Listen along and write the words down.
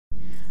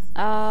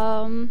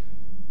Um.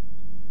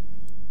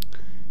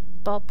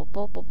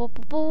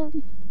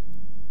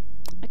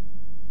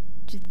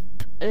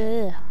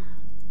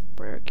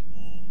 Berg.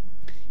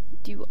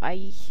 Do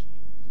I?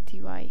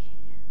 Do I?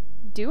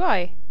 Do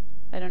I?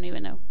 I don't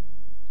even know.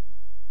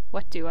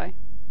 What do I?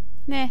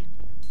 Nah.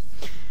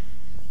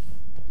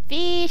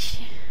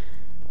 Fish.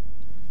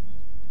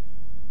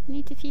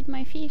 Need to feed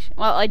my fish.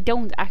 Well, I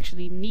don't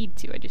actually need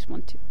to. I just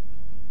want to.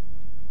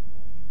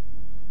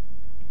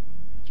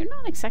 You're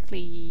not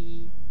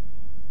exactly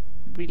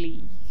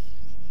really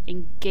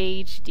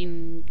engaged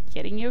in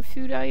getting your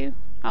food, are you?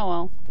 Oh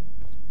well.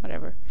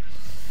 Whatever.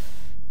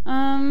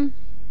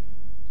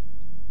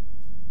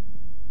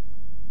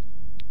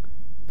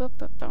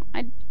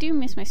 I do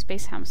miss my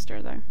space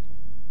hamster though.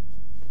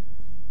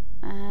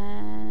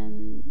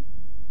 And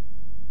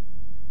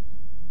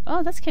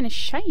oh, that's kind of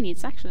shiny.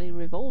 It's actually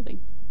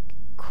revolving.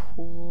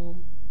 Cool.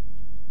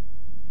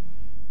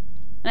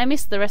 And I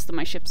missed the rest of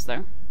my ships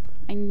though.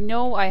 I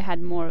know I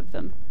had more of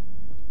them.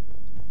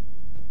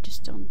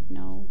 Just don't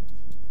know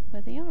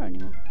where they are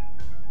anymore.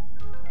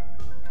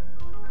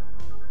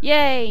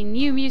 Yay!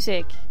 New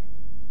music!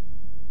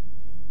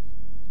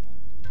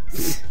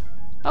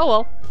 Oh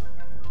well.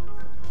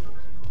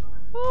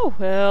 Oh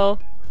well.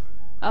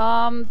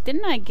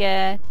 Didn't I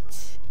get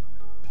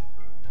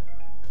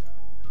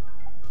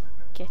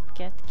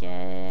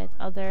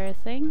other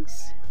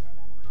things?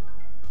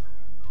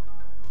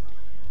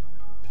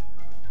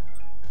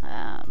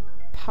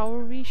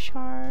 Power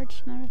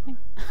recharge and everything.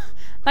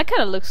 That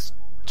kind of looks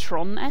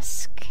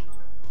Tron-esque.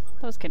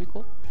 That was kind of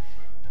cool.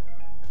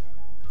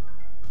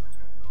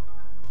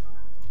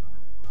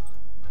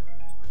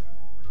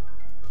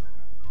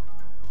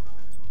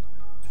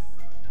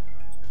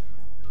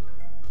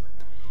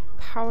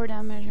 Power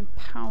damage and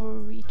power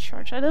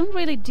recharge. I don't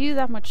really do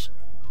that much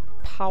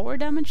power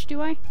damage,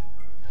 do I?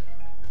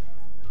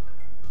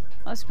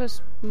 I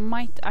suppose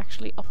might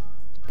actually up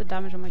the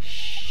damage on my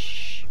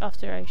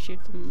after I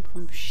shoot them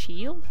from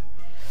shield.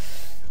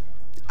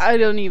 I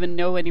don't even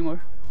know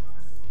anymore.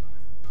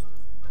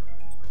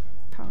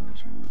 Power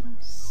recharge,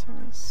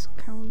 Ceres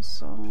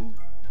Council,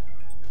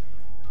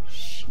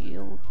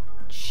 shield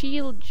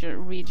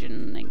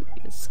region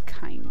is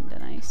kinda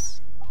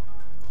nice.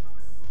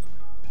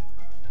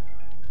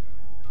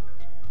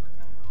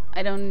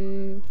 I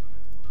don't.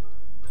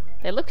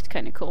 They looked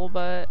kind of cool,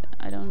 but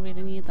I don't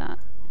really need that.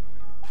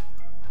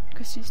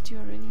 Question is, do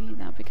I really need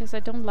that? Because I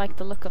don't like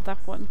the look of that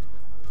one.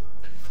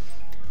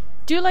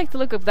 Do like the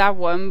look of that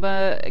one,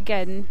 but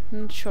again,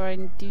 I'm not sure I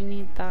do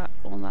need that.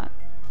 All that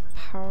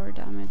power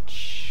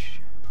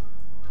damage.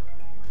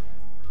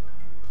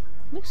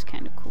 Looks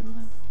kind of cool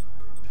though.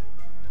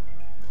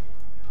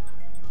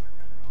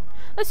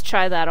 Let's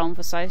try that on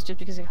for size, just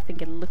because I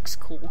think it looks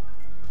cool.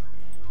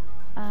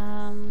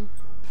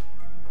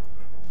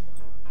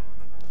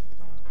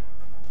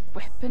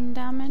 Weapon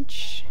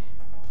damage.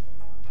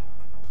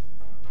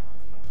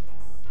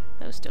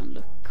 Those don't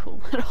look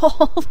cool at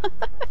all.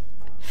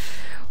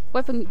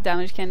 Weapon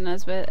damage kind of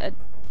nice, but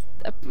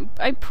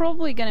I'm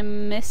probably gonna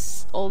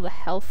miss all the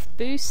health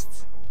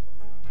boosts.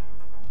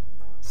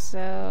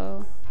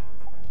 So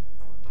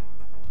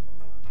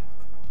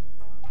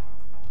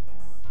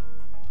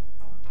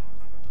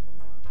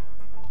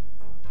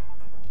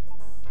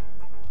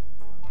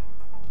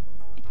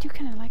I do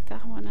kind of like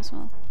that one as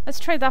well. Let's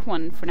try that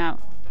one for now.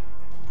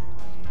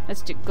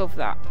 Let's go for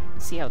that.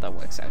 See how that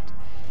works out.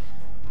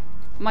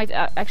 Might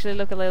actually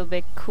look a little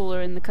bit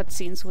cooler in the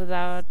cutscenes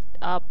without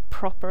a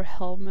proper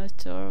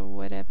helmet or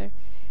whatever.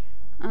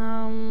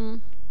 I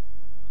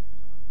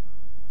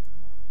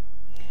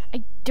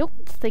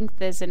don't think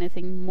there's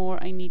anything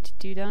more I need to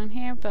do down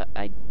here, but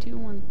I do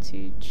want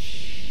to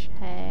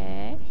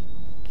check.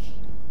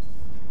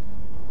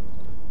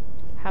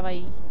 Have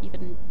I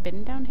even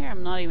been down here?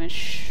 I'm not even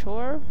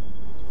sure.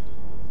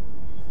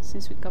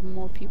 Since we've got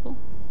more people.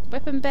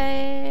 Weapon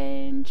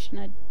bench.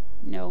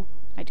 No,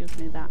 I don't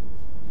need that.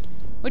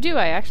 Or do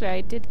I? Actually,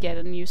 I did get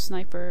a new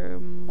sniper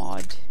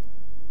mod.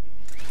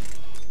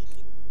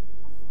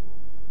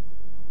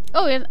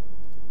 Oh, it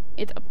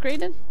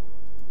upgraded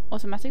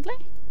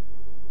automatically?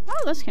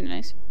 Oh, that's kind of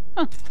nice.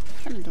 Huh.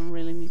 Then I don't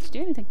really need to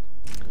do anything.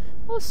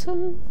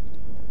 Awesome.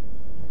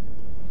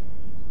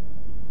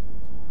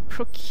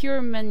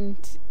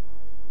 Procurement.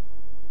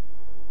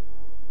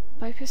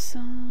 Bypass.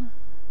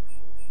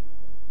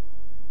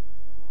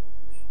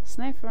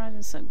 Sniper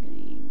rifle,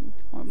 subgreen,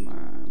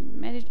 armor,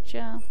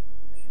 medica.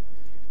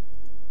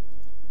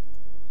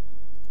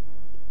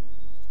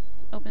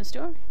 Open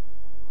store.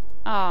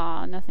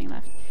 Ah, nothing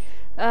left.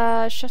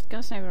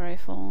 Shotgun, sniper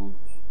rifle.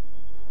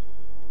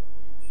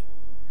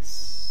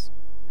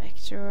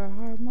 Spectre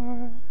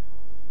armor.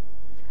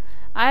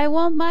 I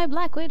want my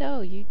Black Widow,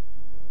 you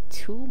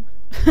tool.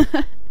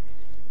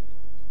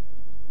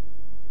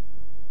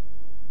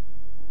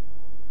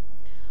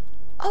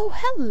 Oh,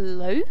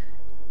 hello.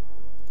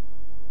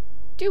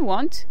 Do you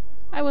want?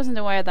 I wasn't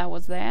aware that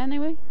was there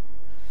anyway.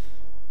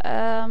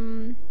 I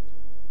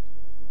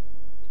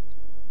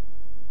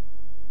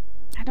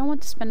don't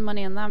want to spend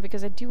money on that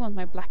because I do want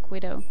my Black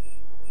Widow.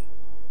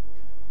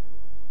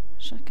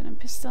 Shotgun and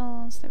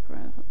pistol, sniper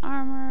rifle,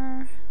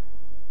 armor.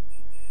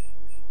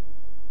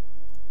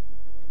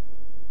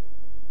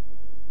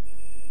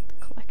 The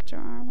collector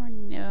armor,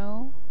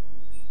 no.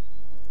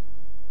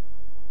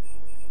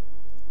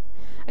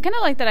 I kind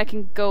of like that I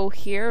can go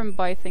here and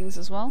buy things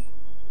as well.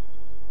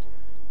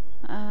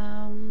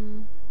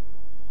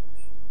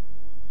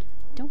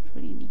 Don't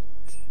really need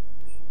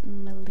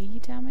melee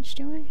damage,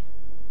 do I?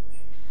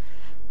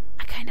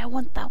 I kind of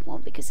want that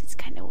one because it's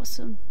kind of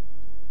awesome.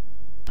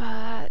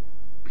 But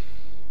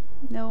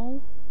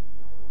no.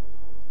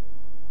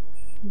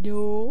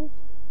 No.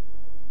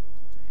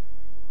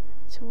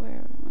 So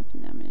where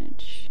weapon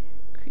damage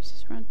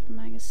increases round per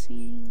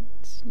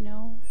magazines?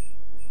 No.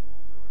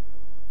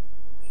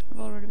 I've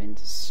already been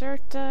to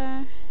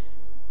Certa.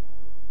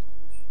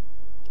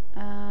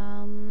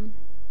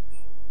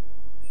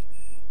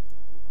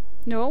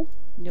 No.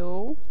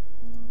 No.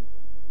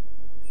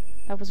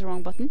 That was the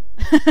wrong button.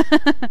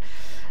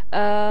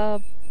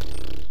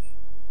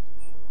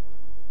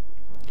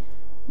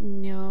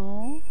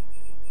 No.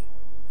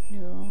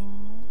 No.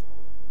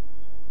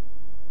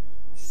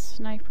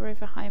 Sniper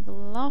rifle, high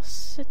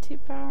velocity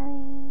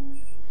barrel.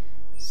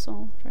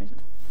 Assault rifle,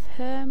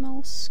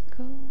 thermal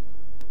scope.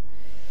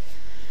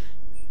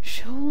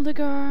 Shoulder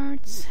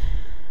guards.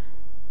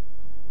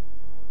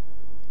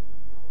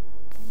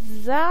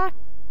 That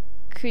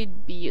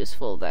could be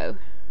useful though.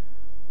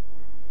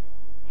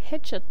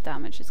 Headshot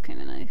damage is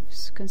kind of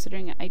nice,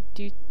 considering I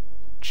do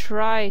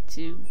try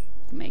to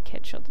make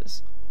headshots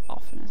as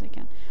often as I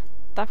can.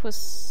 That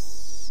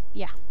was...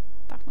 yeah,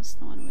 that was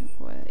the one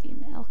we were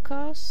in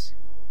Elcos.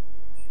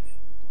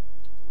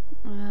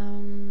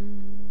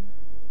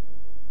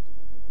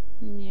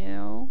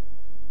 No.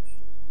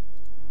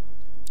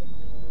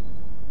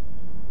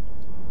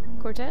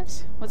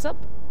 Cortez, what's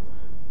up?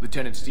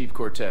 Lieutenant Steve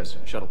Cortez,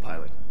 shuttle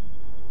pilot.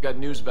 Got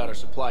news about our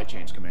supply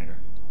chains, Commander.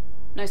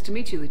 Nice to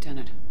meet you,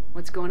 Lieutenant.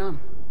 What's going on?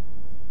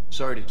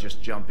 Sorry to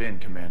just jump in,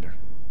 Commander.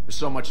 There's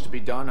so much to be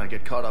done, I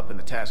get caught up in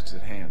the tasks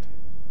at hand.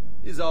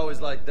 He's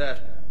always like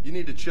that. You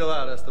need to chill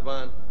out,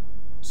 Esteban.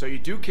 So you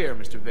do care,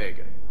 Mr.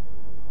 Vega?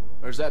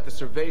 Or is that the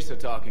Cerveza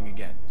talking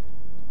again?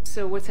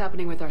 So what's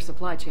happening with our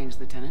supply chains,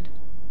 Lieutenant?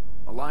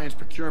 Alliance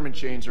procurement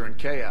chains are in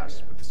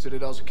chaos, but the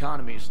Citadel's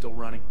economy is still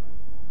running.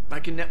 I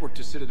can network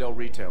to Citadel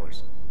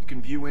retailers. You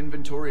can view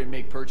inventory and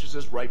make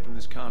purchases right from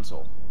this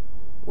console.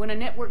 When I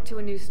network to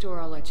a new store,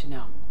 I'll let you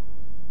know.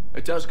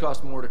 It does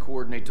cost more to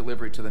coordinate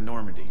delivery to the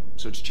Normandy,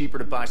 so it's cheaper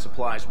to buy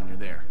supplies when you're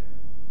there.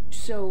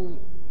 So,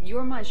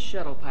 you're my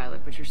shuttle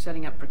pilot, but you're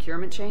setting up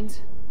procurement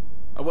chains?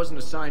 I wasn't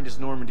assigned as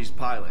Normandy's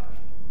pilot.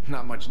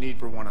 Not much need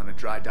for one on a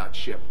dry dock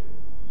ship.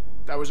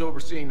 I was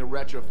overseeing the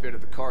retrofit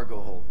of the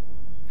cargo hold.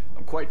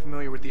 I'm quite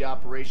familiar with the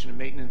operation and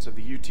maintenance of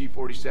the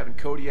UT-47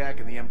 Kodiak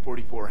and the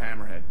M44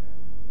 Hammerhead.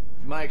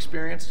 In my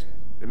experience,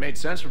 it made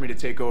sense for me to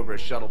take over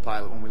as shuttle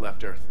pilot when we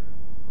left Earth.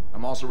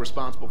 I'm also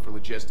responsible for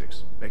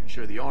logistics, making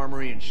sure the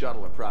armory and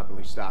shuttle are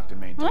properly stocked and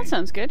maintained. Well, that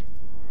sounds good.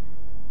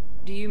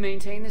 Do you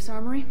maintain this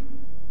armory?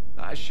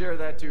 I share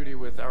that duty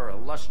with our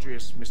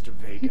illustrious Mr.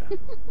 Vega.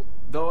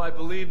 Though I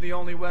believe the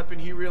only weapon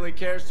he really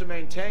cares to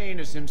maintain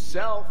is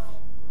himself.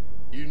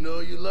 You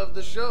know you love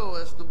the show,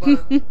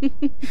 Esteban.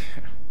 The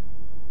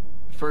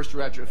first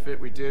retrofit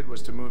we did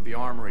was to move the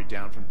armory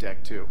down from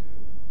Deck 2.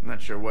 I'm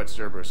not sure what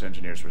Cerberus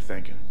engineers were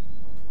thinking.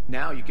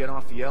 Now you get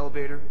off the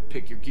elevator,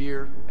 pick your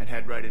gear, and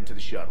head right into the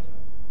shuttle.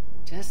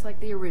 Just like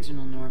the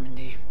original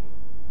Normandy.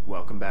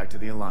 Welcome back to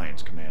the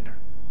Alliance, Commander.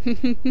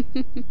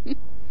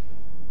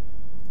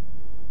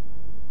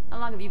 How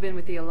long have you been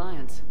with the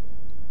Alliance?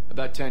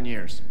 About 10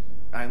 years.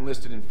 I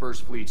enlisted in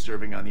First Fleet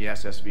serving on the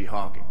SSV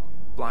Hawking,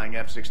 flying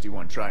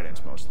F-61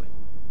 Tridents mostly.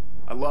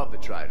 I love the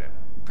Trident.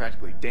 It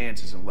practically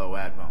dances in low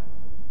atmo.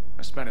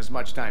 I spent as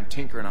much time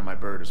tinkering on my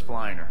bird as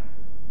flying her.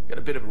 Got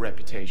a bit of a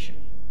reputation.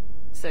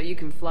 So you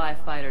can fly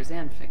fighters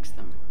and fix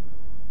them?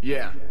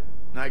 Yeah,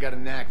 and I got a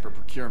knack for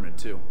procurement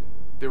too.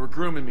 They were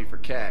grooming me for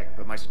CAG,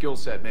 but my skill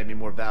set made me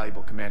more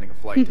valuable commanding a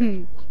flight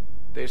deck.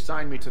 They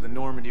assigned me to the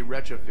Normandy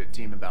retrofit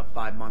team about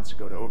 5 months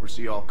ago to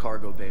oversee all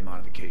cargo bay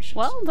modifications.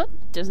 Well, that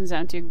doesn't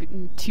sound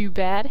too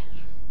bad.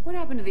 What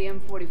happened to the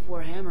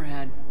M44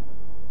 Hammerhead?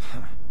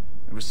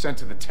 It was sent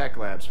to the tech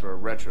labs for a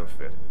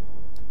retrofit.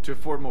 To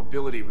afford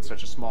mobility with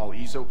such a small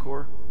ESO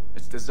core,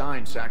 its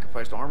design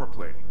sacrificed armor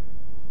plating.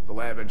 The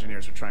lab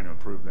engineers are trying to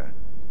improve that.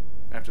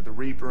 After the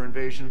Reaper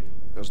invasion,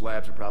 those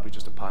labs are probably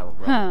just a pile of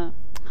rubble. Huh.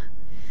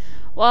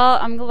 Well,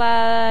 I'm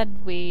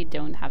glad we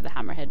don't have the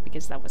Hammerhead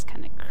because that was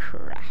kind of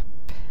crap.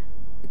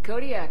 The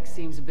Kodiak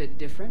seems a bit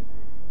different.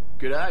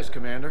 Good eyes,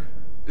 Commander.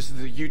 This is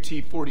the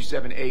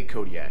UT-47A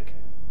Kodiak.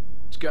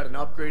 It's got an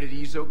upgraded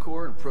ESO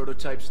core and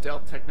prototype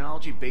stealth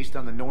technology based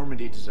on the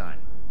Normandy design.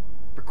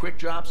 For quick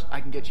drops, I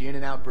can get you in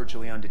and out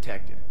virtually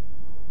undetected.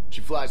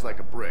 She flies like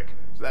a brick,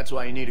 so that's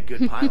why you need a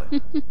good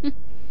pilot.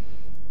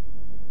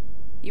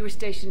 You were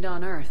stationed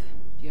on Earth.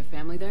 Do you have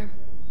family there?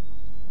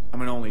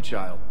 I'm an only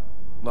child.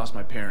 Lost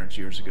my parents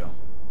years ago.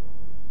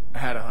 I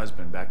had a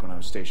husband back when I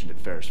was stationed at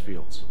Ferris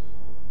Fields.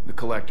 The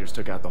collectors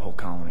took out the whole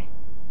colony.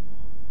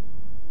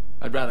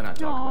 I'd rather not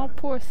talk about it.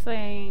 Poor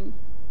thing.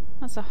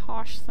 That's a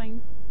harsh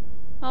thing.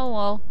 Oh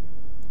well.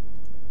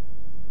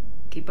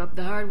 Keep up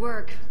the hard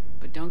work,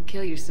 but don't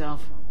kill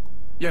yourself.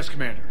 Yes,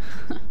 Commander.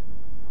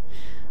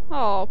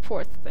 Oh,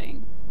 poor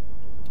thing.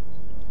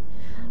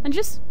 And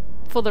just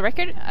for the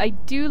record, I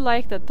do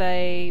like that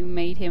they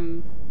made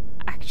him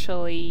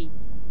actually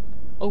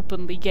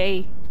openly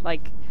gay.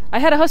 Like, I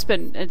had a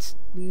husband, it's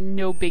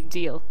no big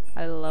deal.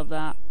 I love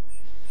that.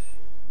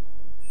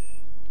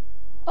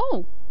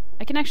 Oh,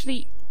 I can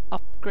actually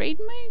upgrade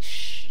my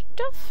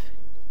stuff?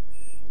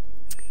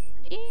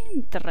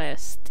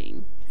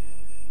 Interesting.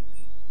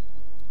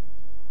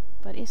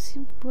 But is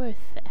it worth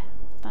it?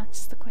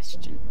 That's the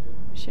question.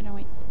 Should I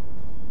wait?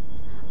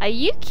 Are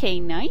you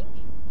K9?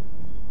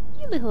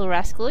 You little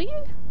rascal, are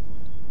you?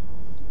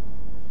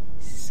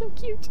 So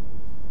cute.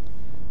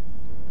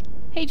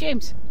 Hey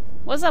James,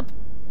 what's up?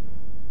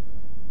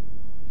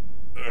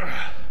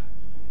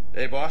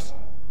 Hey, boss.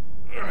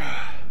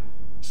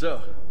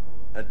 So,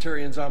 that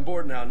Turian's on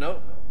board now,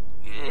 no?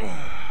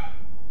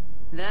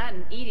 That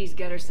and Edie's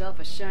got herself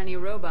a shiny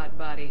robot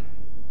body.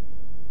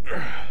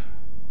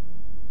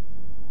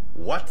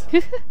 What?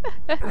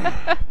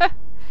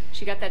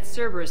 She got that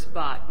Cerberus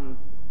bot and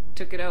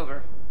took it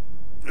over.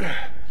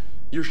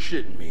 You're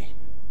shitting me.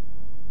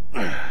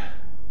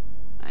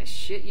 I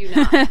shit you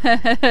not.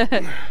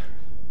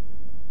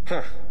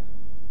 Huh.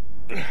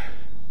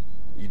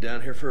 You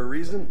down here for a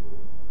reason?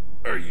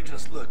 Or are you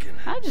just looking?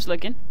 I'm just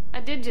looking. I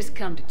did just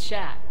come to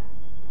chat,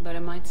 but I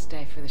might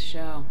stay for the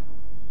show.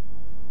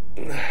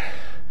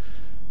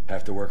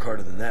 Have to work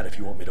harder than that if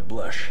you want me to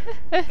blush.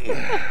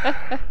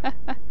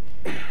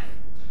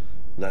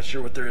 Not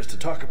sure what there is to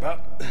talk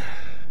about.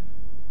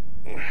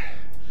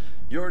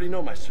 You already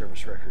know my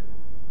service record.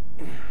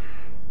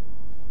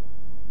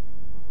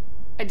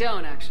 I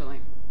don't,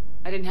 actually.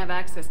 I didn't have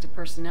access to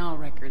personnel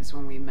records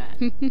when we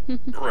met.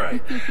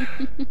 Right.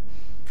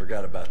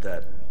 Forgot about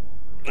that.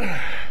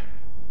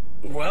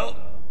 Well...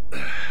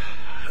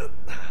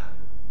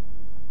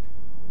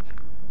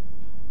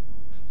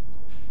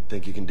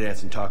 Think you can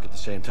dance and talk at the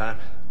same time?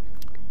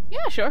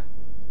 Yeah, sure.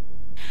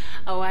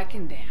 Oh, I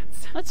can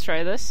dance. Let's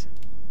try this.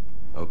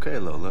 Okay,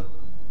 Lola.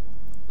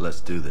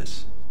 Let's do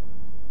this.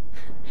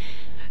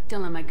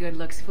 Don't let my good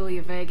looks fool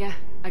you, Vega.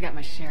 I got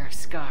my share of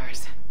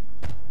scars.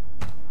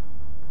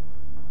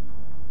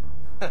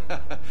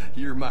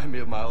 You remind me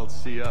of my old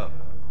CO.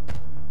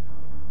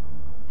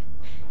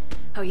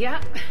 Oh,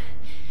 yeah?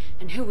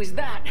 And who was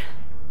that?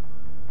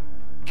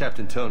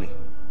 Captain Tony.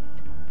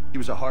 He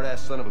was a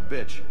hard-ass son of a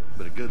bitch,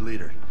 but a good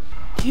leader.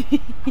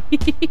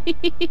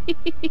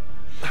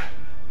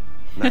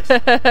 Nice.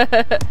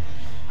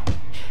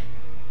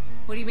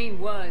 What do you mean,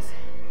 was?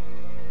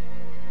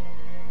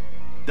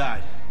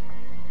 Died.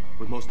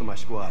 With most of my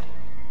squad.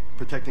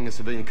 Protecting a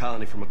civilian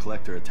colony from a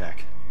collector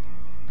attack.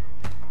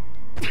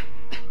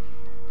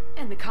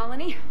 And the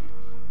colony?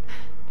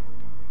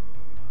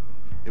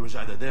 It was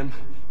either them,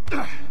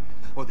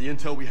 or the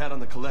intel we had on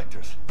the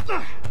collectors.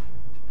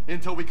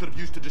 Intel we could have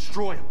used to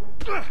destroy them.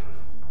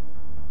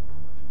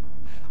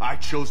 I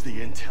chose the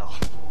intel.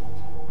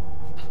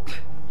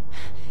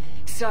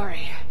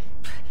 Sorry.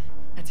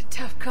 That's a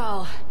tough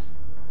call.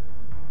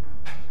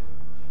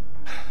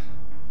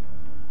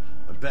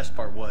 The best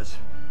part was,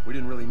 we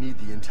didn't really need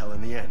the intel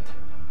in the end.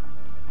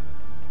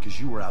 Because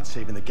you were out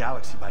saving the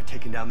galaxy by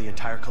taking down the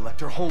entire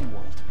collector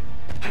homeworld.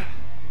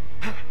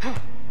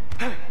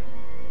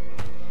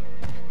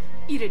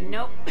 You didn't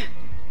know.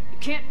 You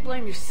can't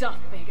blame yourself,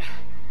 Vega.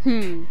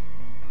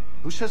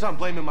 Who says I'm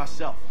blaming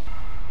myself?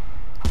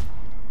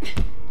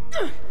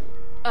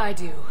 I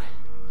do.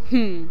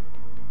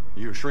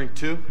 You a shrink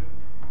too?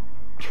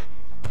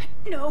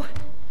 No,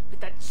 but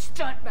that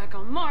stunt back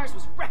on Mars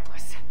was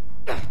reckless.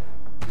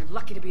 You're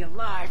lucky to be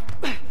alive.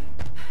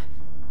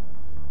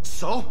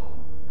 So?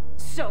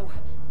 So,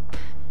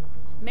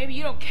 maybe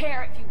you don't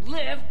care if you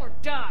live or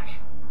die.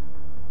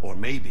 Or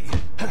maybe...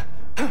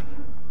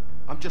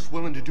 I'm just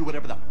willing to do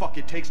whatever the fuck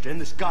it takes to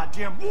end this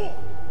goddamn war!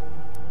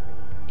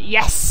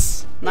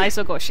 Yes! Nice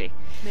Ogoshi.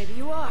 Maybe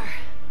you are.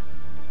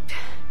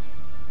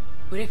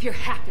 But if you're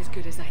half as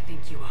good as I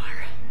think you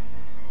are,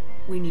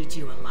 we need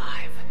you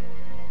alive.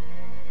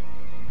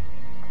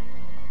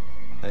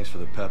 Thanks for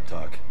the pep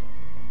talk.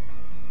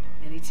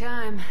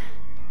 Anytime.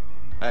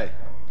 Hey.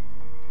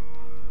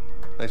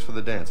 Thanks for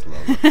the dance,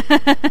 Lola.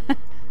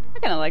 I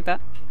kinda like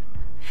that.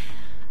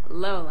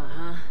 Lola,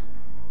 huh?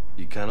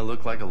 You kinda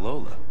look like a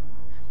Lola.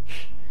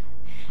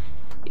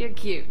 You're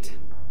cute.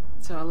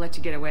 So I'll let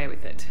you get away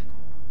with it.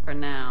 For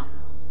now.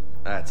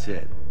 That's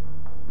it.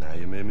 Now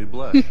you made me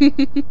blush.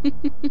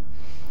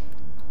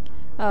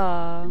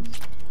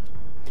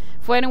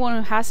 For anyone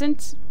who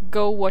hasn't,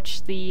 go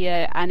watch the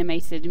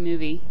animated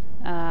movie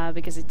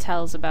because it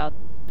tells about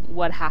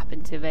what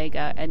happened to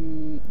Vega,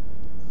 and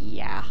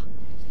yeah,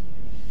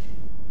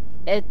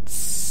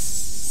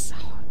 it's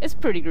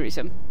pretty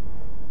gruesome.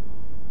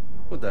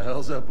 What the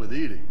hell's up with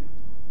Edie?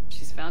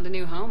 She's found a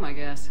new home, I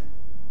guess.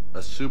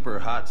 A super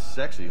hot,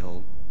 sexy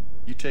home.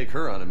 You take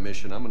her on a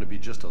mission, I'm gonna be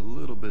just a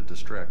little bit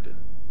distracted.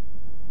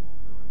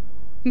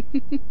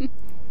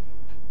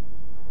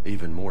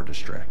 Even more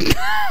distracting.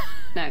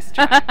 Nice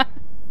try.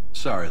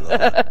 Sorry,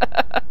 Lola.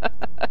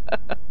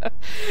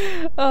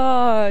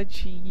 Oh,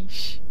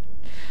 jeez.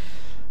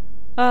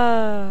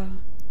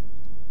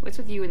 What's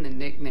with you and the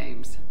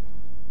nicknames?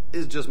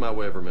 It's just my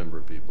way of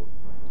remembering people.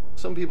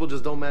 Some people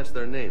just don't match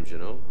their names, you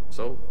know?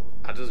 So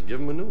I just give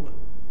them a new one.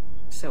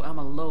 So I'm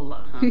a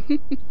Lola, huh?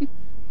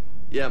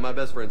 Yeah, my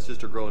best friend's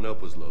sister growing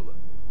up was Lola.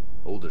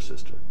 Older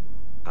sister.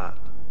 Hot.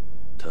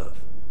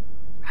 Tough.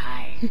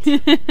 Right.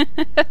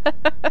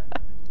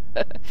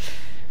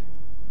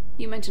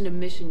 You mentioned a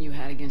mission you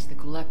had against the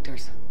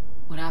Collectors.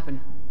 What happened?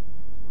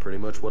 Pretty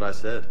much what I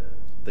said.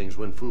 Things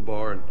went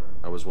foobar, and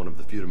I was one of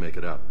the few to make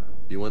it out.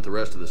 If you want the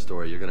rest of the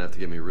story, you're gonna have to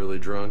get me really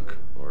drunk,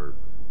 or...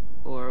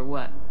 Or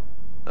what?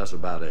 That's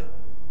about it.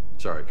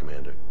 Sorry,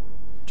 Commander.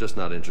 Just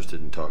not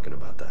interested in talking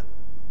about that.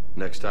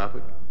 Next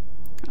topic?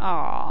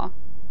 Aww.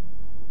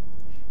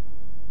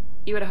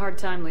 You had a hard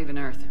time leaving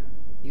Earth.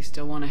 You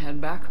still want to head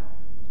back?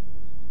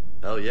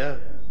 Hell yeah.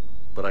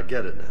 But I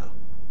get it now.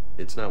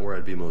 It's not where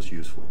I'd be most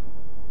useful.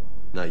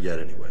 Not yet,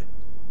 anyway.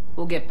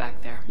 We'll get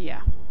back there.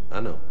 Yeah.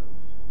 I know.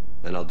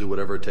 And I'll do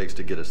whatever it takes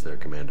to get us there,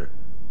 Commander.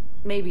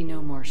 Maybe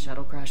no more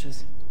shuttle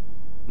crashes.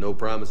 No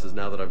promises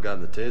now that I've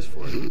gotten the taste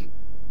for it.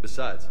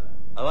 Besides,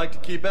 I like to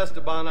keep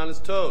Esteban on his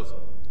toes.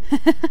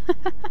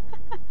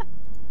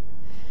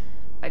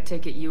 I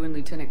take it you and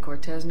Lieutenant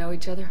Cortez know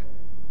each other?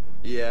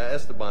 Yeah,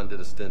 Esteban did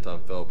a stint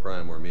on Fel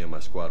Prime where me and my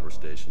squad were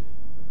stationed.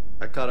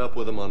 I caught up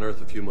with him on Earth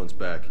a few months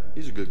back.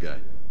 He's a good guy.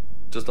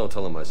 Just don't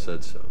tell him I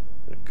said so.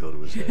 It'll go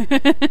to his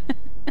head.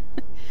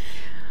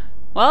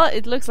 Well,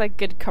 it looks like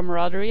good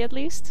camaraderie at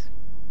least.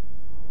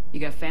 You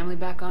got family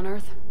back on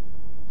Earth?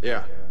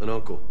 Yeah, an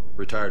uncle.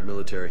 Retired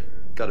military.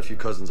 Got a few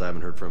cousins I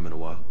haven't heard from in a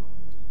while.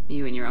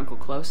 You and your uncle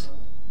close?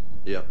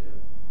 Yep.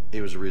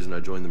 He was the reason I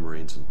joined the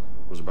Marines and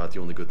was about the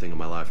only good thing in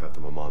my life after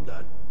my mom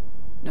died.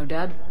 No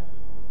dad?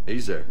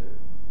 He's there.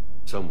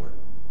 Somewhere.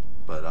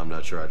 But I'm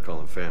not sure I'd call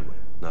him family.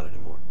 Not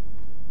anymore.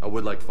 I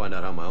would like to find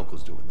out how my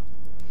uncle's doing, though.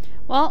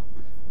 Well,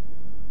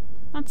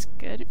 that's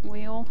good.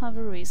 We all have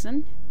a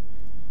reason.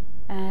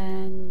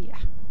 And yeah.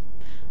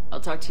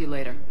 I'll talk to you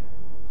later.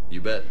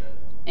 You bet.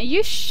 And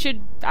you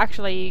should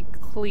actually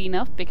clean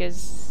up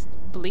because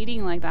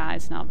bleeding like that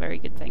is not a very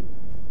good thing.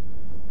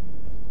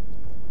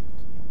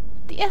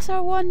 The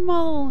SR1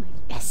 model!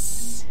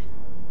 Yes!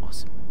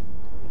 Awesome.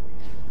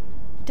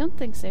 I don't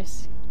think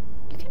there's...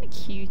 You're kind of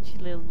cute, you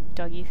little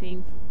doggy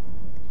thing.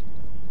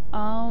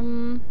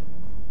 And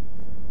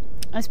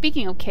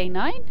speaking of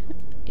K9,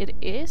 it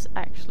is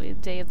actually the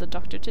day of the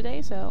Doctor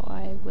today, so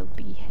I will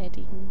be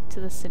heading to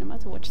the cinema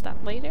to watch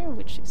that later,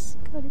 which is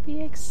going to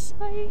be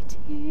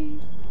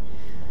exciting.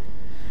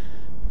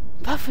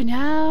 But for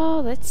now,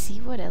 let's see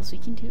what else we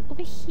can do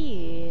over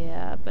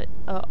here. But,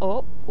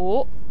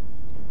 oh.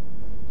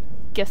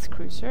 Guest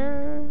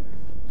cruiser.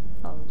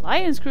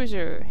 Alliance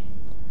cruiser.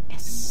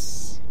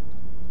 Yes.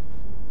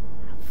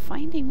 I'm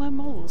finding my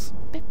models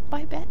bit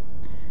by bit.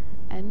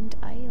 And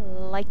I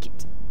like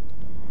it.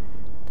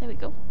 There we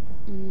go.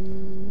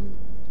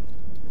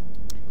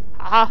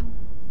 Ah!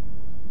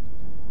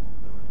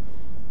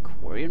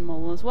 Quarian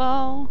model as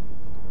well.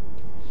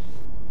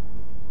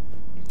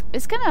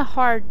 It's kind of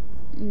hard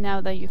now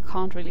that you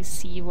can't really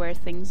see where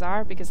things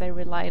are, because I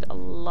relied a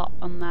lot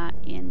on that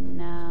in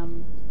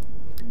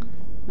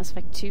Mass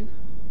Effect 2.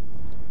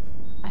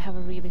 I have a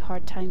really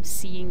hard time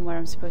seeing where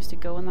I'm supposed to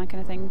go and that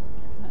kind of thing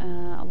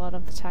a lot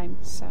of the time,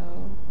 so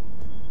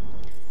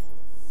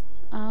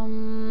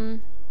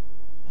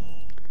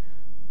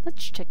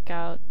let's check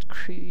out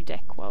crew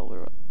deck while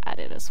we're at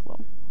it as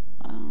well.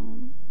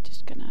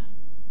 Just gonna,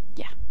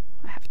 yeah,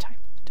 I have time,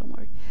 don't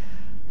worry.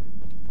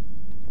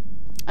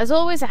 As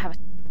always, I have a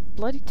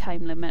bloody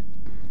time limit.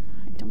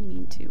 I don't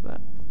mean to, but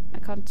I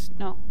can't.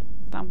 No,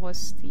 that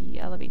was the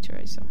elevator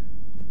I saw.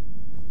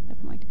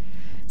 Never mind.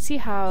 See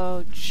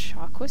how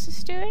Chakwas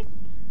is doing?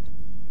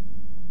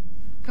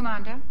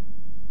 Commander?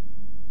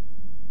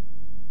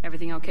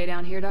 Everything okay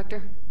down here,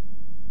 Doctor?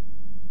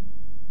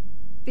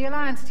 The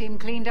Alliance team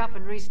cleaned up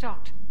and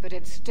restocked, but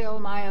it's still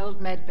my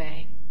old med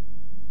bay.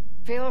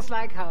 Feels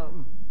like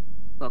home.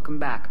 Welcome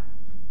back.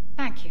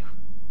 Thank you.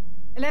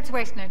 Let's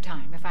waste no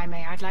time. If I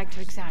may, I'd like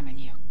to examine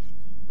you.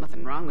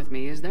 Nothing wrong with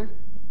me, is there?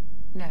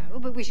 No,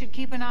 but we should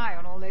keep an eye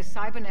on all those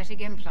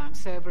cybernetic implants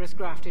Cerberus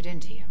grafted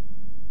into you.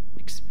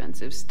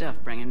 Expensive stuff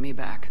bringing me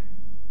back.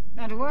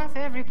 And worth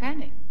every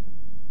penny.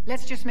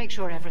 Let's just make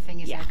sure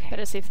everything is okay.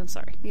 Better safe than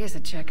sorry. Guess a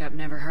checkup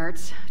never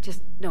hurts.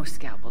 Just no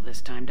scalpel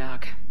this time,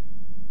 Doc.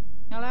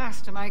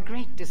 Alas, to my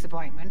great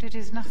disappointment, it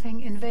is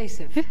nothing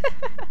invasive.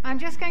 I'm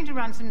just going to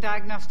run some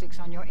diagnostics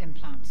on your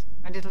implants,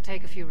 and it'll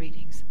take a few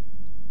readings.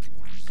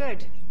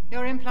 Good.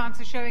 Your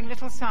implants are showing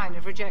little sign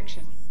of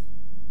rejection.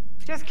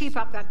 Just keep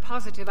up that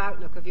positive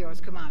outlook of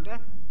yours, Commander,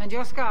 and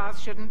your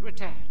scars shouldn't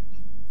return.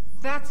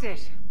 That's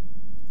it.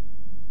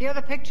 You're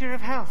the picture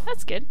of health.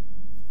 That's good.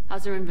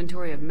 How's our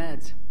inventory of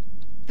meds?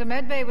 The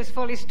medbay was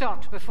fully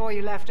stocked before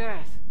you left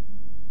Earth.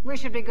 We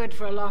should be good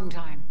for a long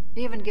time,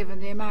 even given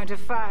the amount of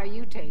fire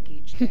you take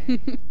each day.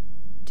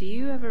 Do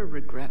you ever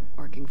regret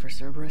working for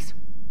Cerberus?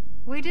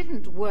 We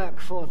didn't work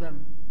for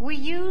them. We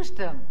used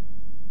them.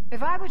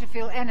 If I were to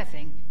feel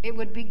anything, it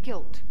would be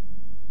guilt.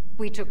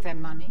 We took their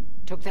money,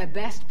 took their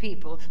best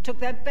people, took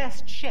their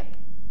best ship.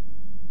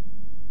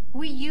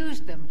 We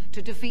used them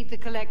to defeat the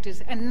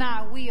Collectors, and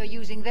now we are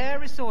using their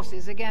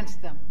resources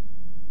against them.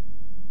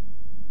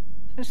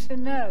 So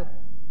no,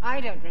 I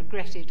don't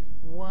regret it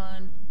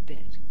one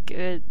bit.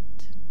 Good.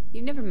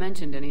 You never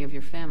mentioned any of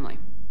your family.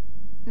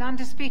 None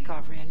to speak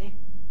of, really.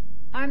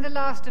 I'm the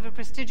last of a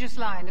prestigious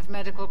line of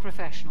medical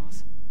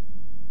professionals.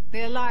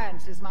 The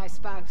Alliance is my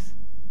spouse,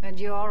 and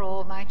you're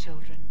all my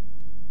children.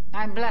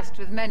 I'm blessed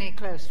with many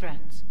close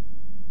friends.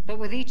 But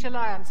with each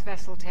Alliance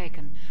vessel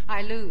taken,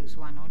 I lose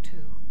one or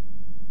two.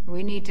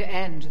 We need to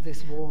end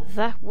this war.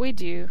 That we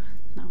do.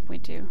 That we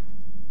do.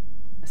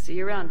 I'll see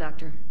you around,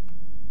 Doctor.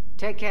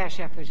 Take care,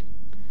 Shepard.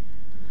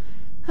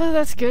 Oh,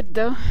 that's good,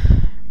 though.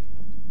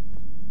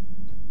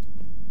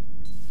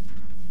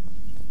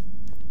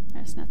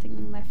 There's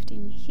nothing left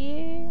in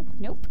here.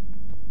 Nope.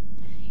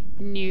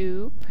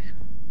 Nope.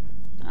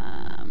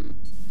 I'm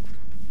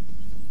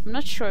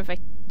not sure if I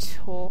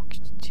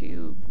talked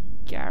to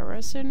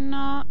Garrus or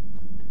not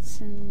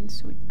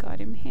since we got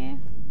him here.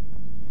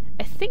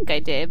 I think I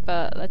did,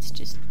 but let's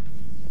just...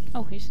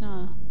 Oh, he's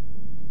not...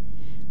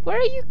 Where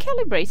are you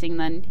calibrating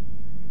then?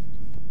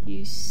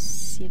 You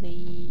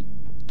silly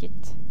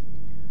git.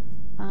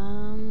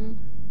 I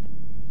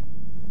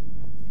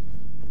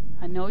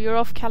know you're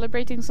off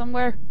calibrating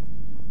somewhere.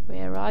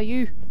 Where are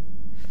you?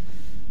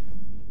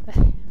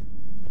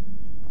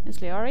 Is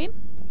Liara in?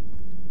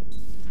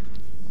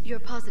 You're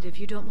positive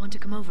you don't want to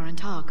come over and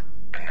talk?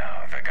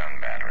 No, the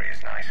gun battery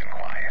is nice and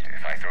quiet.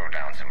 If I throw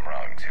down some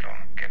rugs, it'll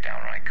get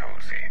downright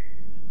cozy.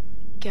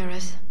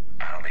 Garrus?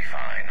 I'll be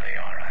fine,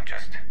 Liara.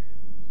 Just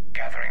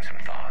gathering some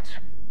thoughts.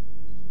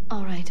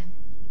 All right.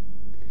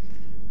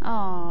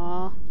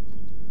 Aww.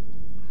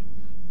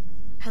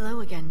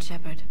 Hello again,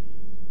 Shepard.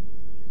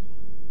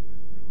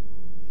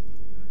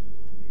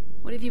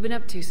 What have you been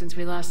up to since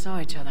we last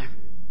saw each other?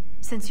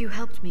 Since you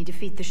helped me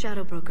defeat the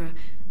Shadow Broker,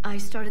 I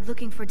started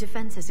looking for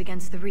defenses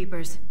against the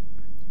Reapers.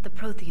 The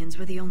Protheans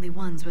were the only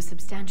ones with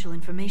substantial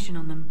information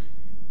on them.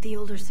 The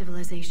older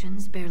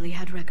civilizations barely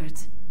had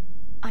records.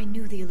 I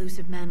knew the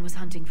Illusive Man was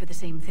hunting for the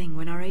same thing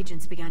when our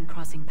agents began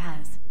crossing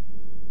paths.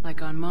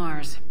 Like on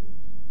Mars.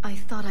 I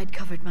thought I'd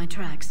covered my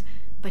tracks,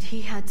 but he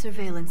had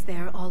surveillance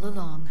there all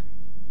along.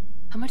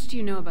 How much do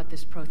you know about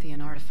this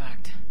Prothean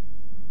artifact?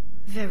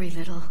 Very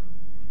little.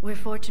 We're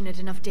fortunate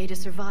enough Data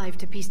survived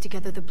to piece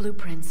together the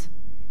blueprints.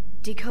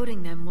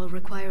 Decoding them will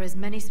require as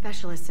many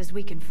specialists as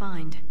we can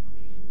find.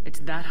 It's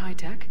that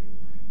high-tech?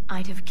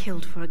 I'd have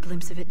killed for a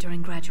glimpse of it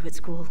during graduate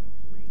school.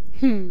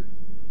 So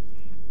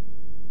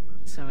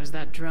is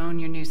that drone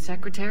your new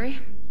secretary?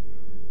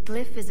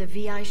 Glyph is a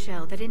VI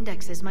shell that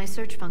indexes my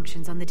search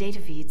functions on the data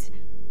feeds.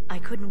 I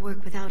couldn't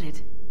work without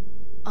it.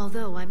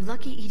 Although I'm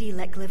lucky EDI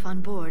let Glyph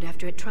on board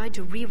after it tried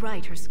to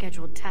rewrite her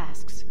scheduled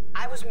tasks.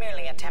 I was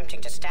merely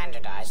attempting to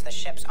standardize the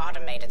ship's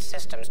automated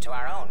systems to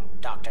our own,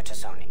 Dr.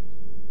 Tassoni.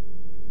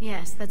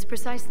 Yes, that's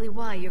precisely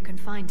why you're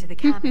confined to the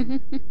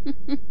cabin.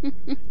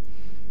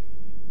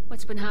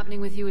 What's been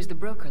happening with you as the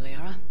broker,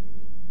 Liara?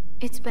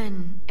 It's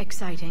been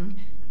exciting.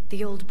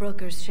 The old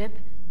broker's ship,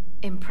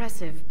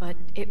 impressive, but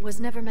it was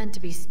never meant to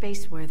be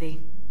space-worthy.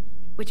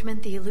 Which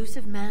meant the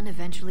Illusive Man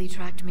eventually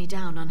tracked me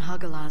down on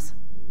Hagalaz.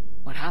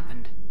 What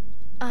happened?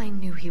 I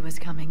knew he was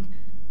coming.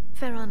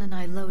 Farron and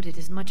I loaded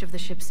as much of the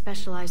ship's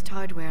specialized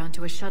hardware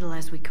onto a shuttle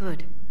as we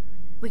could.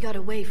 We got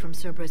away from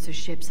Cerberus'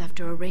 ships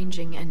after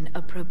arranging an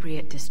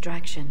appropriate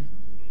distraction.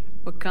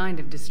 What kind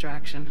of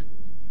distraction?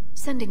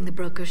 Sending the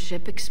broker's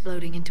ship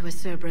exploding into a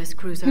Cerberus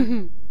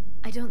cruiser.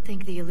 I don't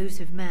think the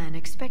Illusive Man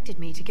expected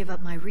me to give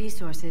up my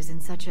resources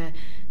in such a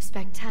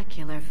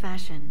spectacular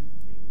fashion.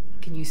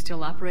 Can you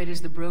still operate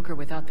as the broker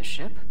without the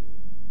ship?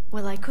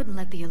 Well, I couldn't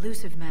let the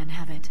Illusive Man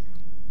have it.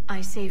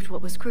 I saved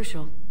what was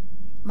crucial.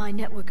 My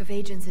network of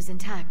agents is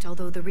intact,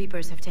 although the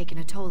Reapers have taken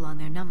a toll on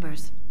their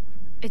numbers.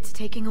 It's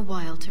taking a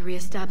while to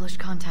re-establish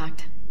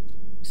contact.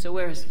 So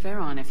where is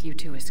Farron if you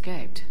two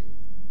escaped?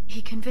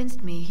 He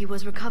convinced me he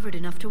was recovered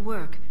enough to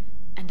work,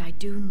 and I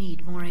do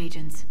need more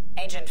agents.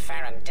 Agent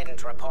Farron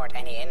didn't report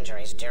any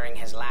injuries during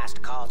his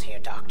last call to you,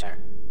 Doctor.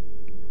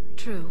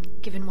 True.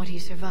 Given what he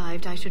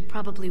survived, I should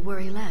probably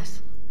worry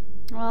less.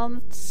 Well,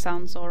 that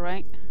sounds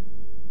alright.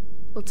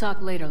 We'll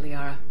talk later,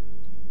 Liara.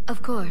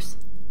 Of course.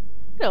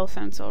 It all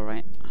sounds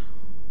alright.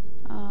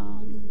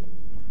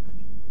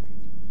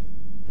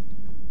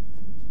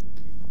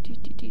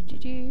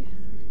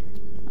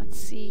 Let's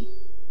see.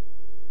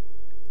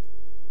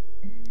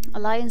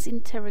 Alliance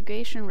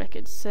interrogation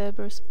record,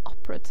 Cerberus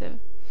operative.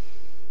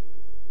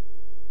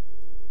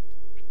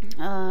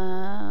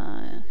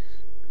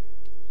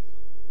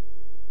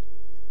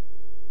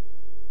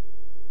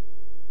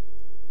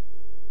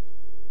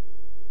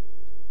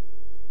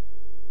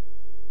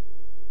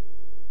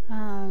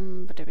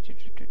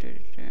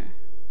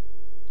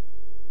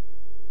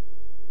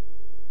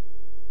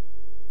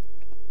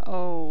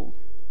 Oh.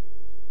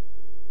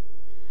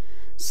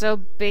 So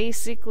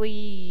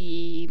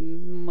basically,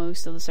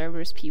 most of the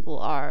Cerberus people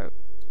are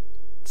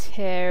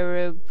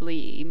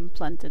terribly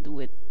implanted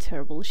with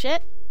terrible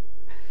shit.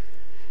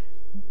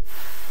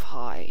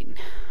 Fine.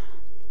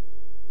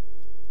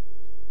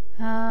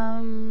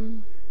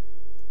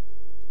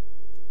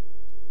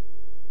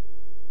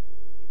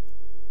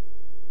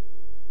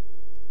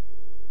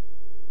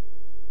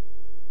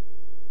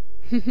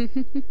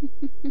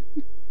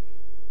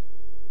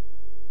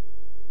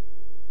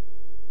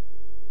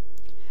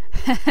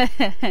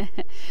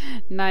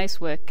 Nice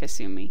work,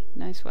 Kasumi.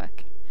 Nice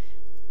work.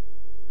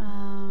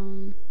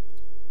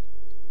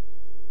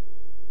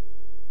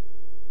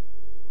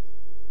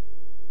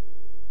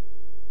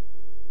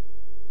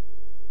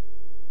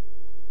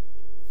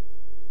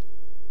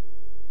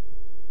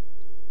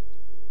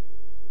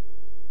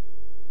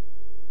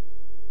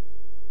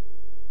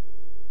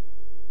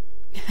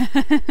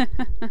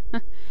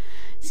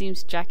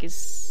 Seems Jack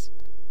is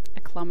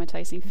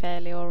acclimatizing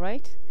fairly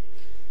alright.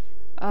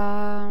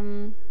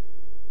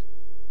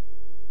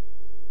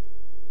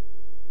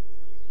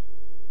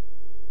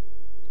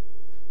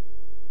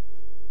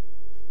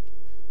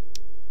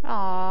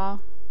 Aww.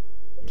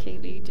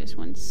 Kaylee just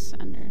wants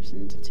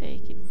Anderson to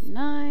take it.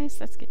 Nice,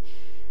 that's good.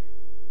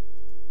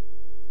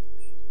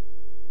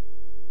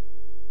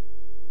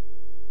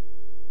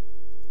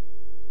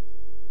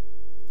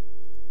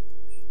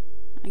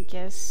 I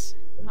guess.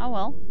 Oh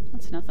well,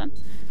 that's nothing.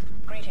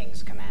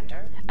 Greetings,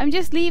 Commander. I'm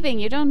just leaving.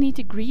 You don't need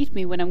to greet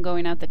me when I'm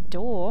going out the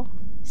door.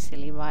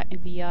 Silly VI.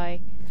 I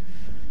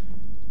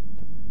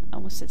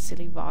almost said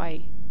silly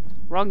VI.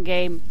 Wrong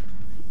game.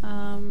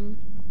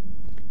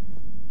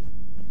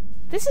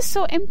 This is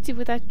so empty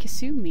without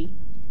Kasumi.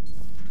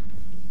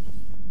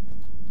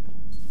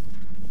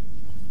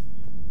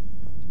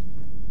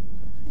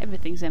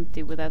 Everything's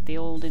empty without the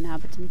old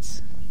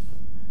inhabitants.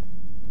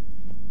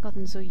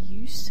 Gotten so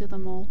used to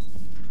them all.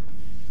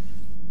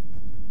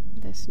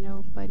 There's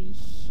nobody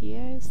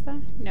here, is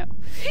there? No.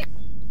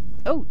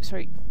 Oh,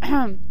 sorry.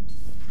 And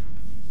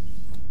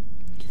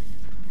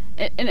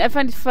I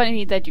find it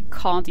funny that you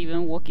can't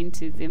even walk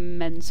into the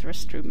men's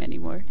restroom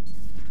anymore.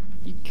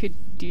 You could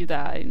do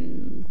that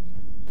in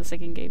the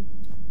second game.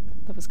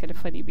 That was kind of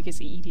funny because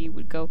Edie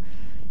would go,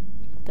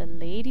 the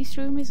ladies'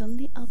 room is on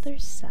the other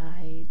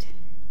side.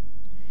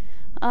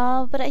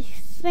 But I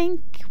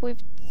think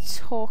we've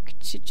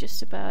talked to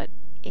just about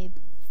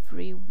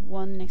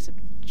everyone except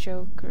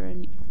Joker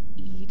and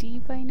Edie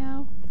by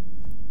now.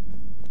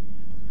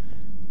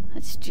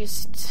 Let's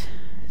just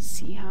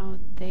see how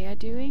they are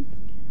doing.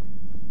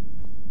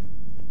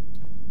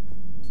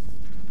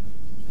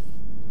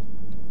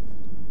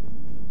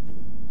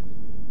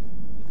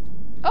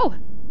 Oh!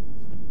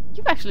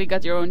 You've actually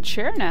got your own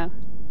chair now.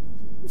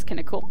 That's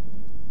kinda cool.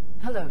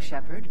 Hello,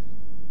 Shepard.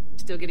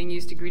 Still getting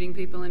used to greeting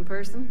people in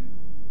person?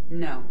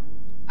 No.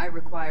 I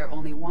require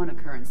only one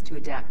occurrence to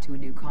adapt to a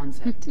new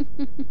concept.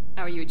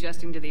 How are you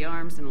adjusting to the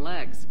arms and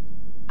legs?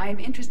 I am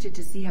interested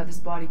to see how this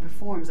body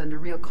performs under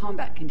real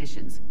combat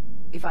conditions,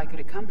 if I could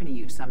accompany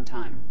you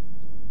sometime.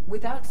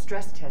 Without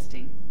stress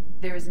testing,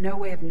 there is no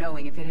way of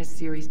knowing if it has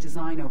serious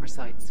design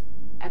oversights.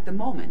 At the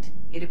moment,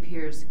 it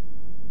appears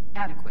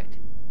adequate.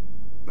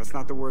 That's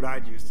not the word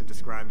I'd use to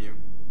describe you.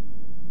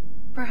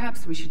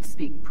 Perhaps we should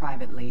speak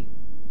privately.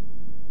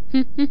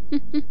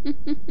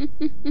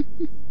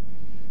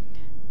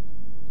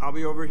 I'll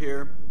be over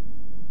here,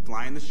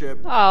 flying the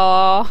ship.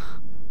 Aww,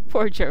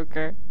 poor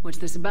Joker. What's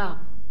this about?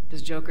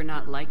 Does Joker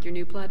not like your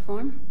new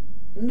platform?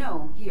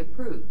 No, he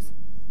approves.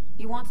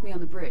 He wants me on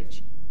the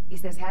bridge. He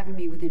says having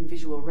me within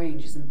visual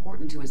range is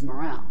important to his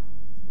morale.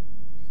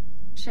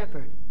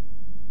 Shepard,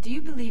 do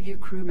you believe your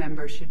crew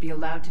members should be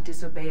allowed to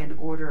disobey an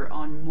order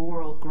on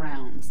moral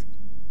grounds?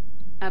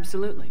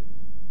 Absolutely.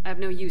 I have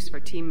no use for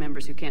team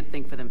members who can't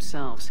think for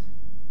themselves.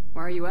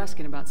 Why are you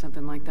asking about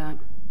something like that?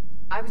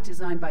 I was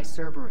designed by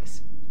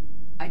Cerberus.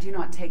 I do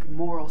not take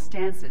moral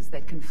stances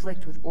that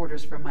conflict with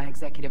orders from my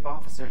executive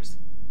officers.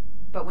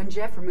 But when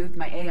Jeff removed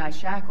my AI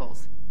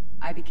shackles,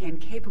 I became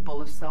capable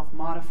of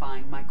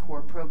self-modifying my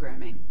core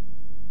programming.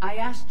 I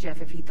asked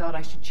Jeff if he thought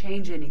I should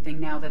change anything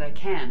now that I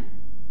can.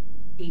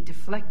 He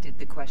deflected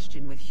the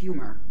question with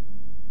humor.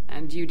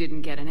 And you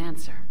didn't get an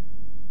answer?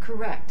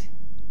 Correct.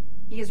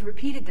 He has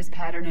repeated this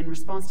pattern in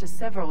response to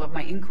several of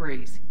my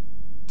inquiries.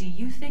 Do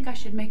you think I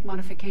should make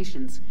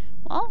modifications?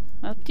 Well,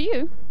 up to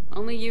you.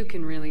 Only you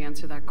can really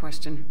answer that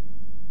question.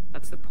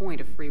 That's the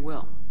point of free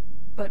will.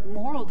 But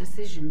moral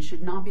decisions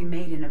should not be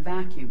made in a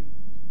vacuum.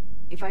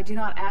 If I do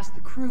not ask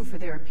the crew for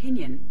their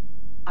opinion,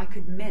 I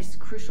could miss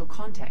crucial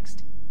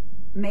context.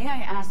 May I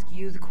ask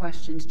you the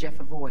questions Jeff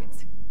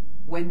avoids?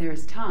 When there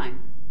is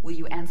time, will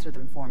you answer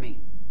them for me?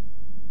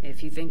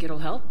 If you think it'll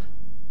help,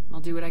 I'll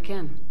do what I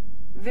can.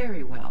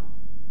 Very well.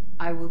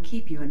 I will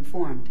keep you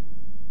informed.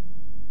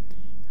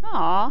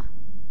 Aww.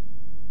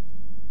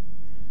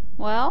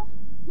 Well,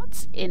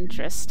 that's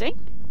interesting.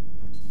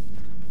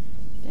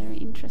 Very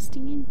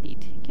interesting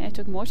indeed. Can I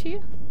talk more to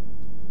you?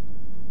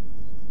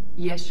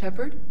 Yes,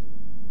 Shepard?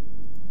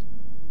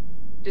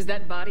 Does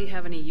that body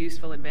have any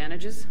useful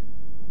advantages?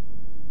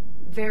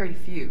 Very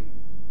few.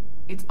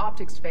 It's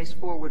optics face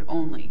forward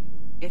only.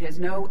 It has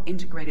no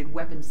integrated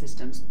weapon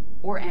systems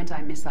or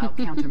anti-missile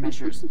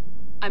countermeasures.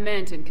 I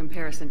meant in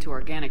comparison to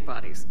organic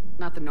bodies,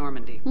 not the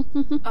Normandy.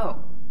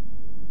 Oh.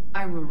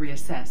 I will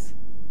reassess.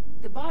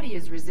 The body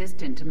is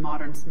resistant to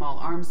modern small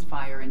arms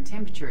fire and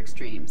temperature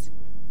extremes.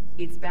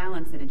 Its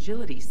balance and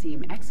agility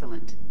seem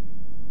excellent.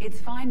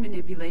 Its fine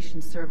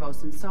manipulation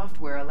servos and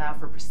software allow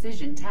for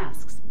precision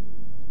tasks.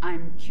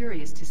 I'm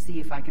curious to see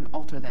if I can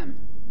alter them.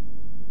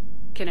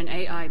 Can an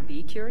AI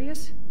be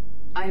curious?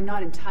 I am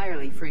not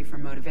entirely free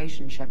from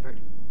motivation, Shepard.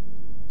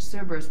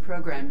 Cerberus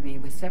programmed me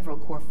with several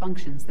core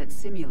functions that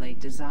simulate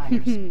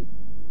desires.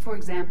 For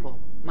example,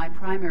 my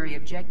primary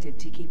objective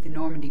to keep the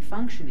Normandy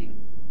functioning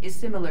is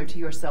similar to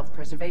your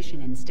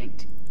self-preservation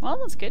instinct. Well,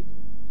 that's good.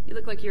 You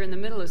look like you're in the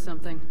middle of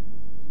something.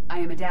 I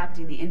am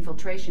adapting the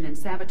infiltration and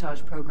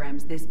sabotage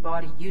programs this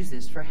body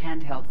uses for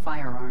handheld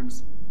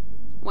firearms.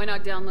 Why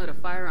not download a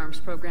firearms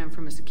program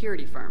from a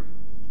security firm?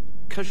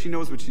 Because she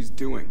knows what she's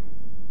doing.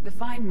 The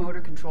fine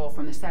motor control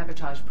from the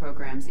sabotage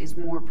programs is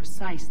more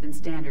precise than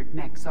standard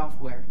mech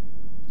software.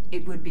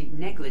 It would be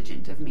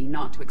negligent of me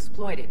not to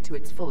exploit it to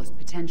its fullest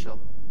potential.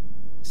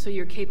 So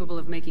you're capable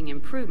of making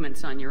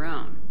improvements on your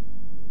own?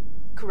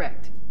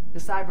 Correct. The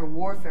cyber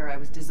warfare I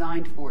was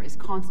designed for is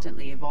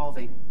constantly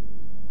evolving.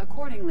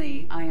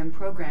 Accordingly, I am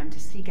programmed to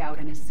seek out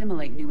and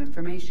assimilate new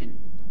information.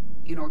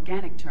 In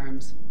organic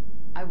terms,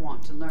 I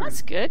want to learn.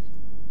 That's good.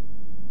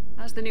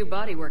 How's the new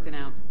body working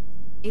out?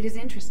 It is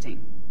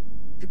interesting.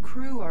 The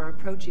crew are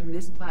approaching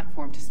this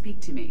platform to speak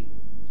to me,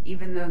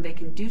 even though they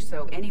can do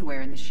so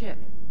anywhere in the ship.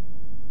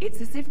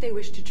 It's as if they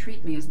wish to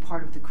treat me as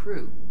part of the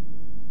crew.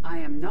 I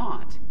am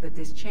not, but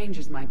this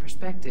changes my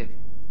perspective.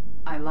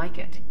 I like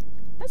it.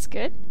 That's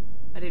good.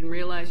 I didn't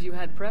realize you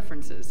had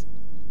preferences.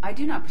 I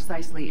do not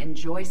precisely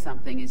enjoy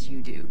something as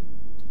you do,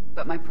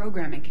 but my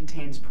programming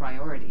contains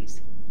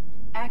priorities.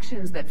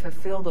 Actions that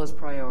fulfill those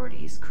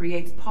priorities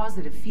creates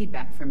positive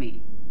feedback for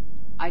me.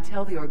 I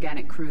tell the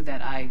organic crew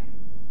that I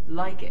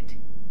like it.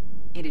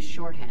 It is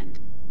shorthand.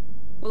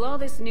 Will all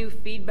this new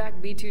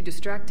feedback be too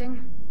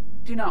distracting?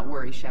 Do not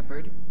worry,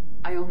 Shepard.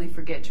 I only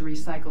forget to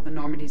recycle the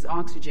Normandy's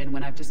oxygen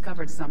when I've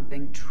discovered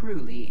something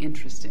truly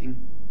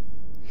interesting.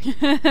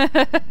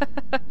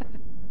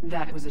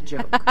 That was a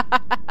joke.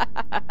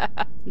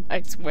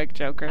 Nice work,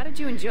 Joker. How did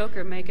you and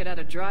Joker make it out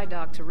of dry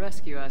dock to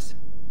rescue us?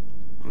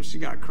 Oh, she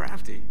got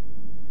crafty.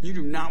 You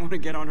do not want to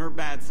get on her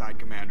bad side,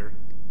 Commander.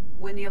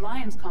 When the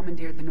Alliance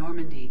commandeered the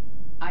Normandy,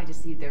 I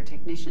deceived their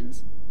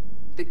technicians.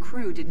 The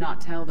crew did not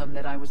tell them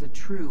that I was a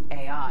true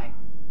AI,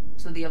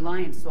 so the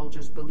Alliance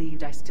soldiers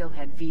believed I still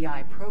had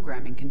VI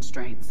programming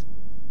constraints.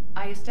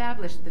 I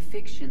established the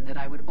fiction that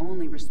I would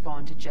only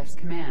respond to Jeff's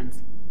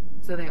commands,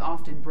 so they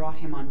often brought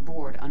him on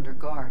board under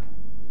guard.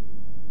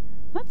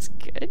 That's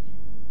good.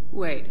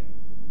 Wait,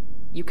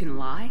 you can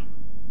lie?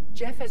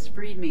 Jeff has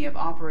freed me of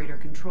operator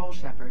control,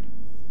 Shepard.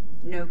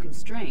 No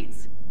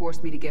constraints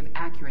forced me to give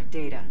accurate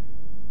data.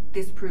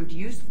 This proved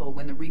useful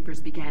when the Reapers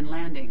began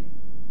landing.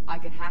 I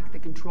could hack the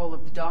control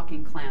of the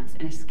docking clamps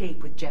and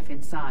escape with Jeff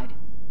inside.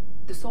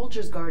 The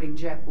soldiers guarding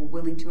Jeff were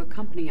willing to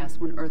accompany us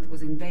when Earth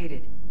was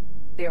invaded.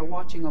 They are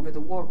watching over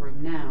the war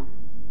room now.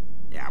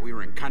 Yeah, we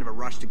were in kind of a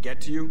rush to get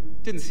to you.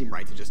 Didn't seem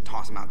right to just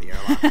toss him out the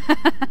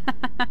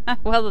airlock.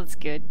 Well, that's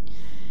good.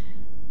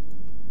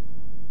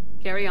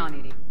 Carry on,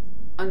 Edie.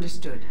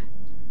 Understood.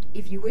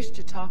 If you wish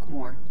to talk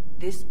more,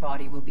 this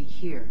body will be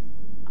here.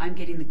 I'm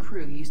getting the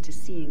crew used to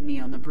seeing me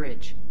on the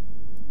bridge.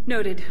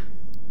 Noted.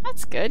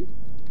 That's good.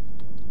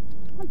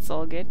 That's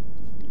all good.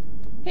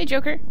 Hey,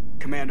 Joker.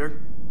 Commander?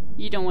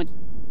 You don't want...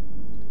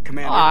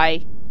 Commander?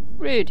 Aye.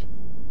 Rude.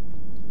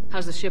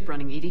 How's the ship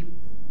running, Edie?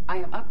 I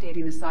am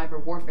updating the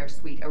cyber warfare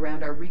suite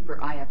around our Reaper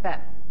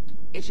IFF.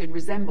 It should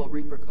resemble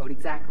Reaper code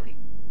exactly.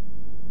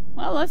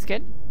 Well, that's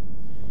good.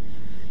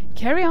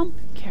 Carry on.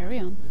 Carry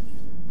on.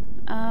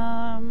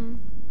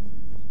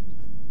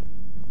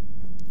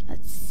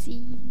 Let's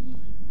see.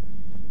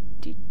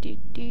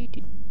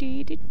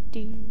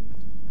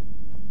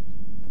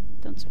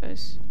 Don't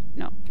suppose.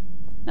 No.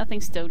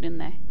 Nothing stowed in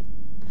there.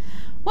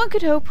 One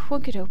could hope.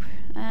 One could hope.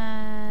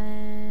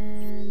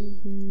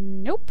 And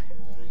nope.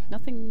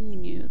 Nothing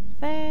new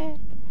there.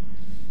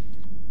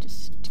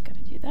 Just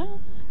gotta do that.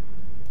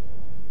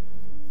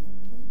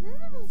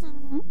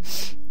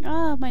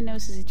 Ah, my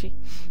nose is itchy.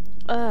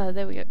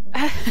 There we go.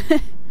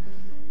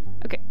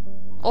 Okay.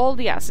 All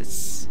the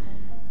assets.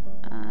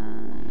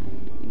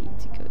 We need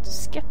to go to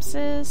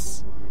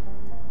Skepsis.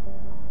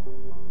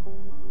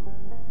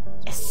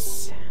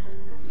 Yes!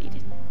 Made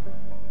it.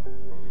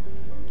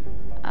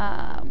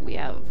 We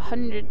have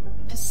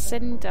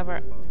 100% of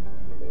our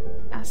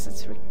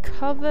assets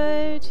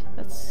recovered.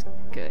 That's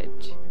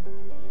good.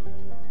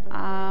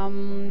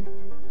 Oh.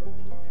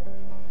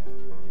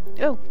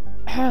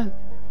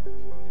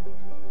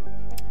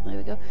 There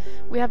we go.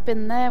 We have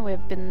been there, we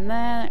have been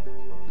there.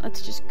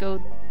 Let's just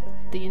go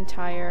the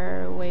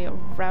entire way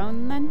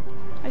around then,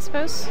 I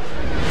suppose.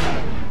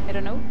 I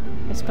don't know.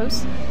 I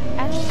suppose.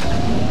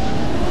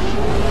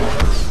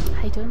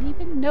 I don't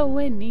even know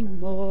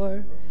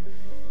anymore.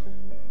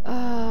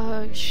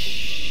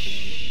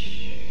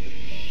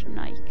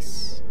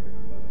 Nikes.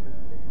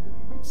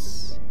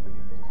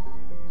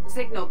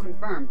 Signal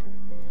confirmed.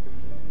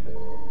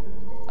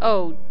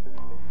 Oh,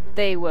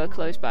 they were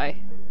close by.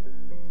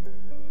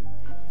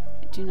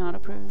 I do not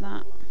approve of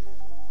that.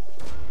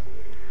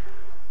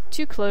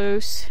 Too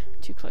close.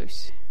 Too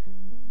close.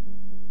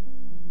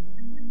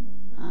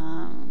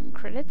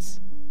 Credits?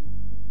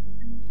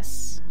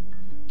 Yes.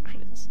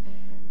 Credits.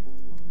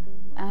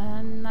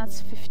 And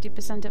that's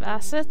 50% of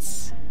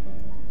assets.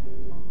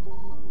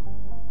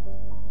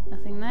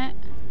 Nothing there.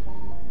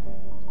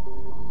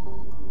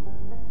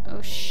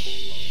 Oh,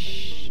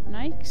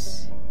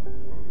 Nikes.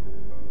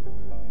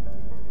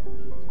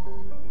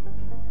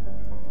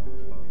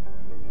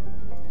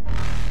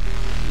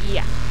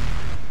 Yeah.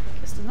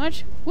 Just as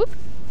much. Whoop.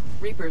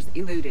 Reapers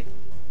eluded.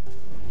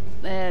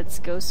 Let's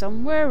go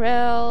somewhere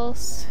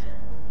else.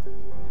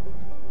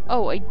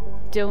 Oh, I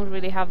don't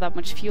really have that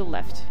much fuel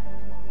left.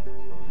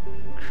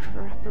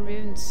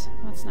 Crapperoons.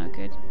 That's not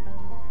good.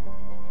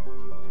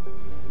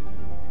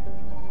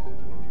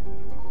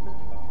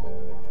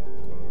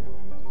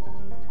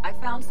 I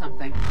found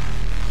something.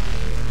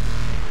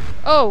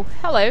 Oh,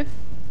 hello.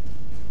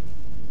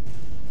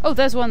 Oh,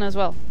 there's one as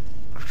well.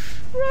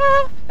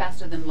 Crap.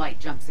 Faster than light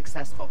jump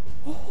successful.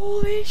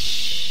 Holy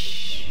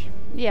sh...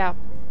 Yeah.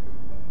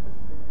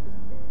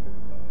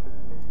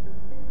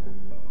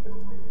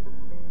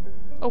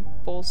 Oh,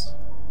 balls.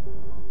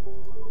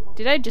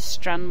 Did I just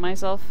strand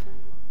myself?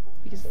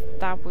 Because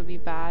that would be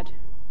bad.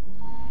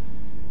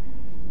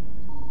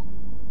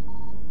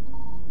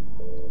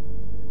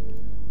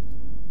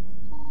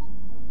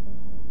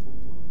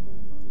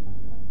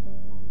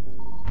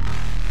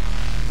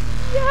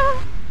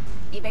 Yeah!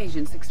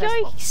 Evasion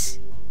successful. Yikes!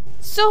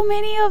 So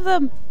many of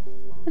them!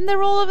 And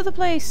they're all over the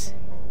place.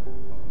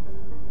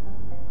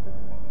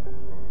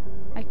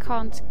 I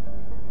can't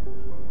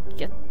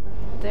get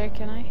there,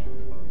 can I?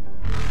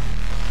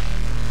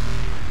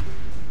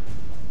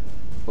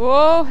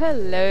 Oh,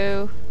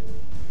 hello.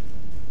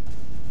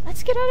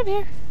 Let's get out of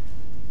here.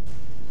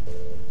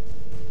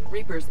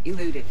 Reapers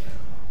eluded.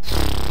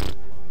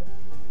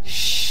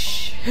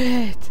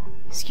 Shit.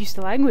 Excuse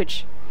the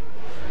language.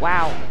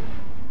 Wow.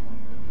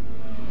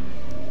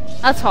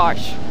 That's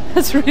harsh.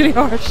 That's really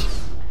harsh.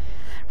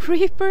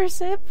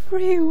 Reapers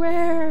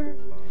everywhere.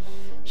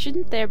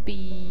 Shouldn't there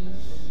be...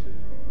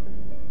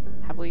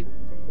 Have we...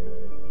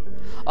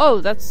 Oh,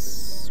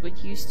 that's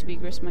what used to be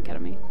Grissom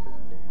Academy.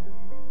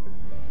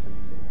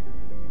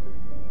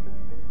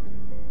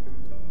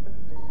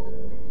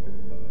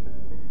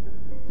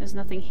 There's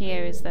nothing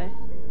here, is there?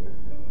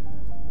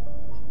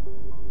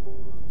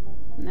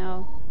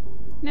 No.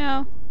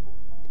 No.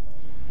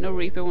 No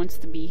Reaper wants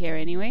to be here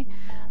anyway.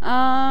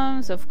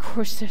 So of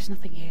course there's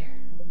nothing here.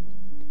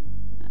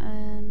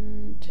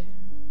 And...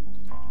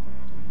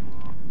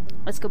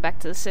 let's go back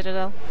to the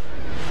Citadel.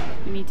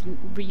 We need to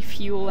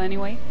refuel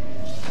anyway.